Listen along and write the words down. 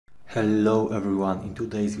Hello everyone, in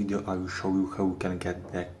today's video I will show you how you can get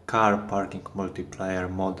the car parking multiplier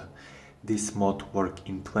mod. This mod works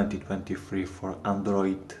in 2023 for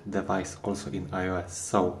Android device, also in iOS.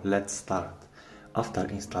 So let's start. After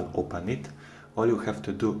install, open it. All you have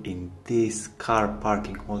to do in this car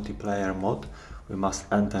parking multiplier mod, we must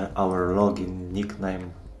enter our login,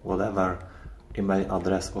 nickname, whatever email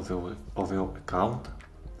address of your account.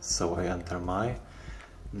 So I enter mine.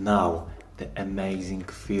 Now the amazing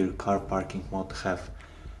Fear car parking mod have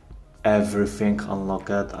everything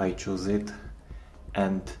unlocked. I choose it,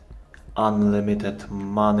 and unlimited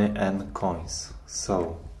money and coins.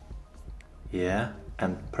 So yeah,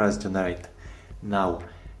 and press generate. Now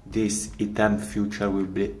this item feature will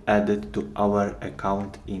be added to our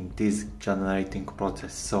account in this generating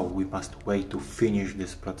process, so we must wait to finish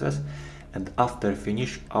this process, and after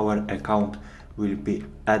finish our account will be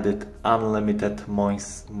added unlimited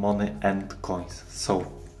money and coins. So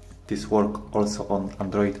this work also on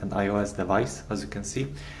Android and iOS device, as you can see.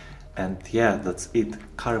 And yeah, that's it.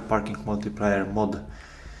 Car parking multiplier mod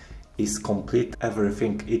is complete.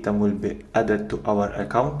 Everything item will be added to our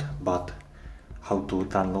account, but how to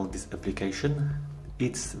download this application?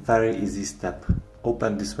 It's very easy step.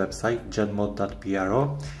 Open this website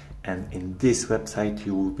genmod.pro, and in this website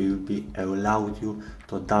you will be allowed you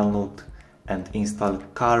to download and install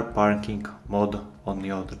car parking mod on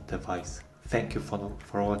your device. Thank you for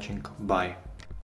watching. Bye.